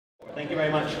Thank you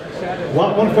very much.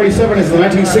 Lot 147 is the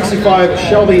 1965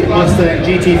 Shelby Mustang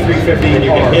GT350. And you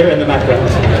can hear it in the background.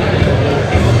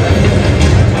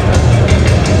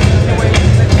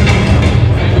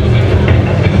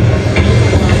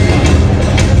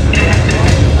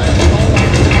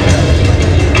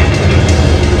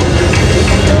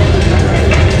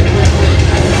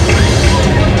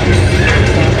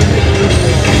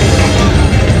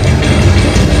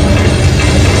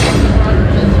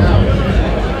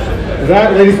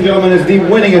 That, ladies and gentlemen, is the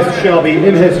winningest Shelby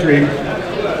in history,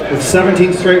 with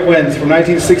 17 straight wins from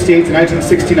 1968 to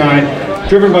 1969,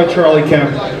 driven by Charlie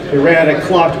Kemp. It ran at a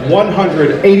clocked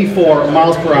 184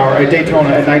 miles per hour at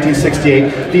Daytona in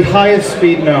 1968, the highest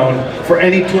speed known for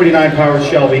any 289 powered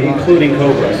Shelby, including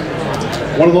Cobras.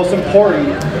 One of the most important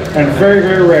and very,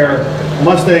 very rare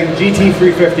Mustang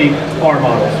GT350 R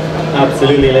models.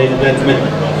 Absolutely, ladies and gentlemen.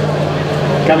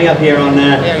 Coming up here on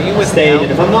stage, and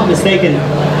if I'm not mistaken,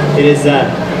 it is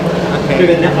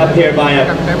driven up here by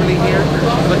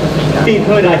Pete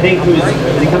Hood, I think, who's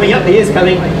coming up. He is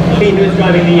coming. Pete, who is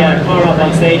driving the car up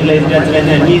on stage, ladies and gentlemen,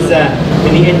 and he's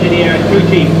been the engineer and crew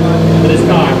chief for this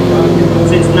car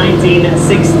since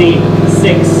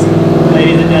 1966,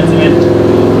 ladies and gentlemen.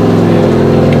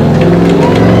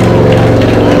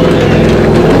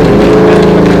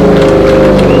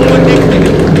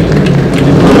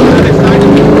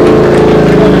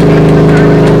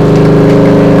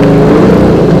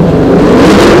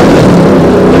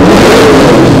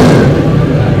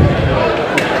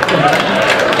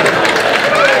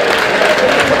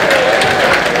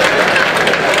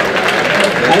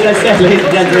 Ladies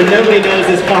and gentlemen, nobody knows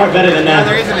this car better than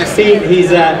Steve. He's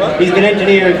been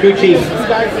engineer and crew chief,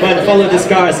 but followed this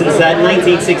car since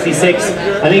 1966.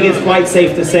 I think it's quite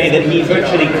safe to say that he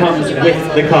virtually comes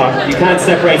with the car. You can't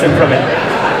separate him from it.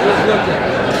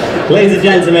 Ladies and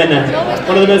gentlemen,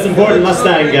 one of the most important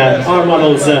Mustang R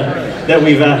models that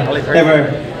we've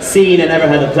ever seen and ever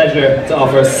had the pleasure to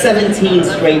offer. 17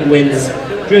 straight wins,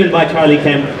 driven by Charlie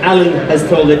Kemp. Alan has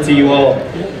told it to you all.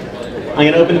 I'm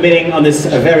going to open the bidding on this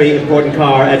very important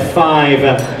car at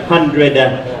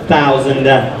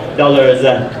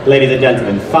 $500,000, ladies and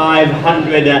gentlemen.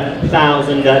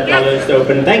 $500,000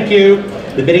 open. Thank you.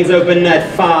 The bidding's open at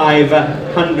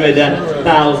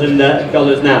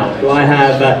 $500,000 now. Do I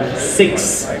have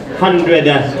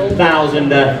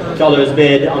 $600,000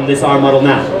 bid on this R model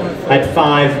now? At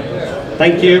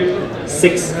thank you.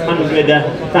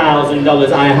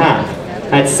 $600,000 I have.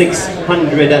 At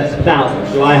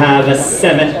 $600,000. Do I have a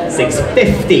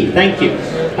 $650,000? Thank you.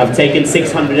 I've taken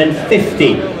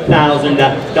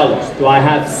 $650,000. Do I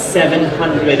have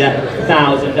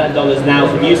 $700,000 now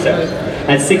from you, sir?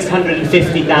 At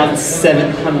 $650,000,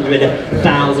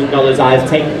 $700,000 I've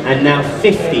taken, and now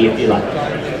 50 if you like.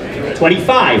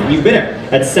 25, new bidder.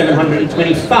 At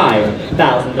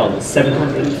 $725,000.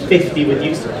 750 with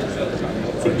you, sir.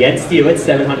 It's against you at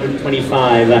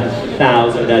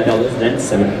 $725,000, then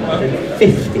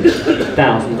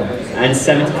 $750,000, and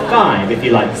 75 if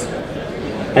you like.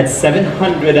 At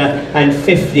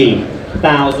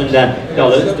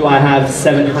 $750,000, do I have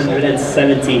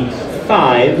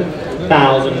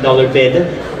 $775,000 bid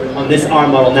on this R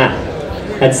model now?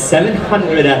 At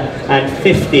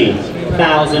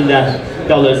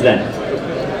 $750,000 then.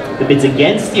 The bid's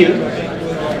against you.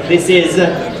 This is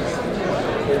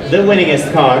the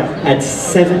winningest car at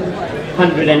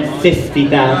 $750,000.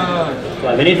 Do I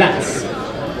have an advance?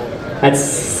 At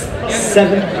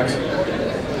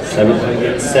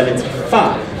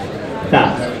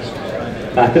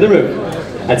 $775,000. Back of the room.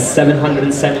 At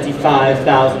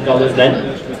 $775,000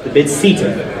 then. The bid's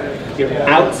seated. You're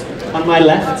out on my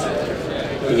left,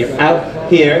 and you're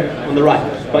out here on the right.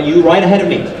 But you right ahead of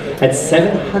me. At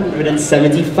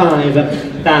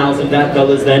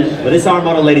 $775,000 then. For this R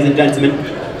model, ladies and gentlemen.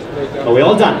 Are we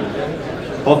all done?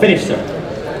 All finished, sir?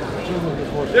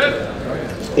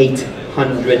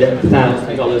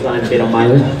 $800,000 I'm bid on my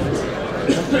left.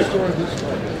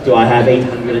 Do I have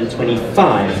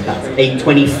 $825,000?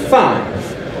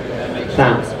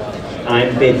 $825,000.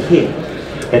 I'm bid here.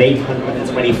 At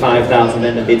 $825,000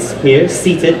 and the bid's here,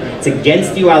 seated. It's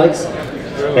against you, Alex.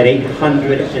 At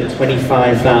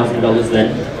 $825,000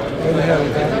 then.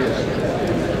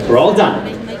 We're all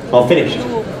done. All finished.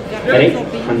 At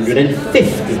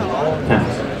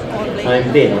 $850,000.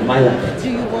 I'm bid on my left.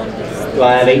 Do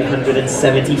I have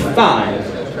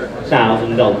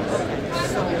 $875,000?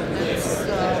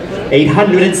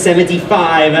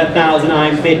 $875,000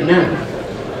 I'm bid now.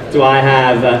 Do I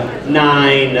have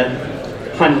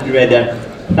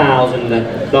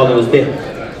 $900,000 bid?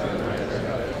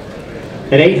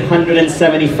 At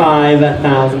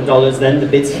 $875,000 then, the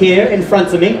bid's here in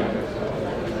front of me.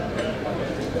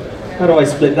 How do I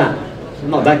split that? I'm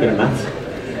not that good at maths.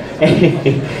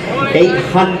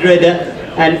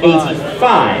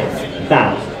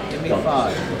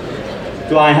 885,000.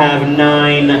 Do I have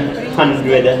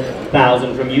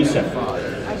 900,000 from you, sir?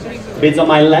 Bids on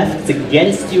my left, it's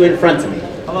against you in front of me.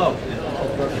 Hello.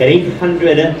 At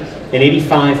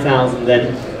 885,000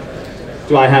 then,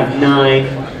 do I have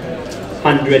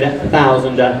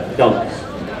 $900,000?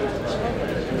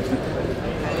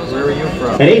 Where are you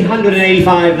from? At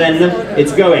 885 then,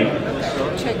 it's going.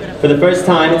 For the first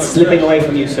time, it's slipping away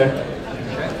from you, sir.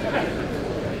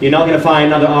 You're not going to find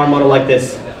another R model like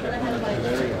this.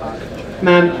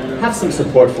 Ma'am, have some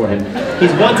support for him.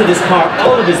 He's wanted this car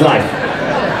all of his life.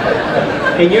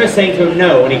 And you're saying to him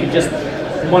no, and he could just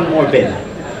one more bid.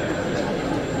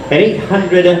 At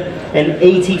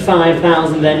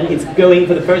 885,000 then, it's going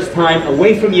for the first time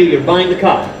away from you, you're buying the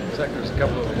car. There's a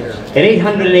couple over here. At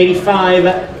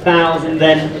 885,000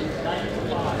 then,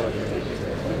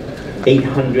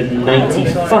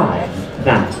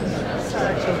 895,000.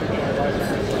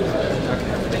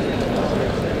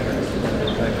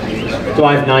 Do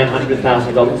I have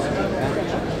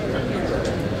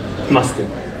 $900,000? Must do,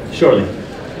 surely.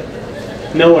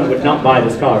 No one would not buy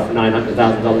this car for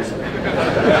 $900,000.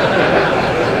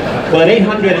 Well, at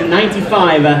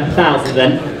 895,000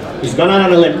 then, he's gone out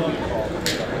on a limb.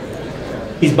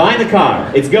 He's buying the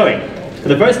car, it's going, for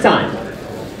the first time.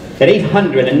 At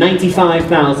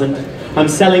 895,000, I'm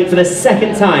selling for the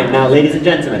second time now, ladies and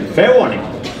gentlemen. Fair warning.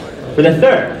 For the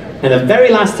third and the very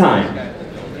last time.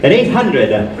 At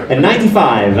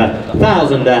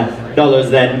 $895,000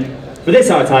 then, for this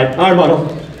R-Type, R model.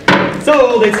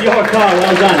 Sold, it's your car,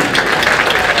 well done.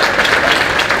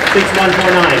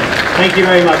 6149, thank you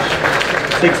very much.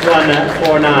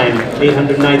 6149,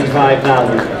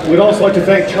 895,000. We'd also like to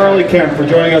thank Charlie Kemp for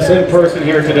joining us in person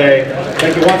here today.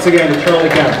 Thank you once again to Charlie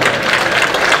Kemp.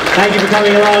 Thank you for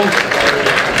coming along.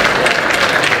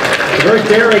 A very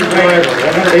daring driver,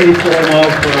 184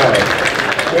 miles per hour.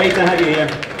 Great to have you here.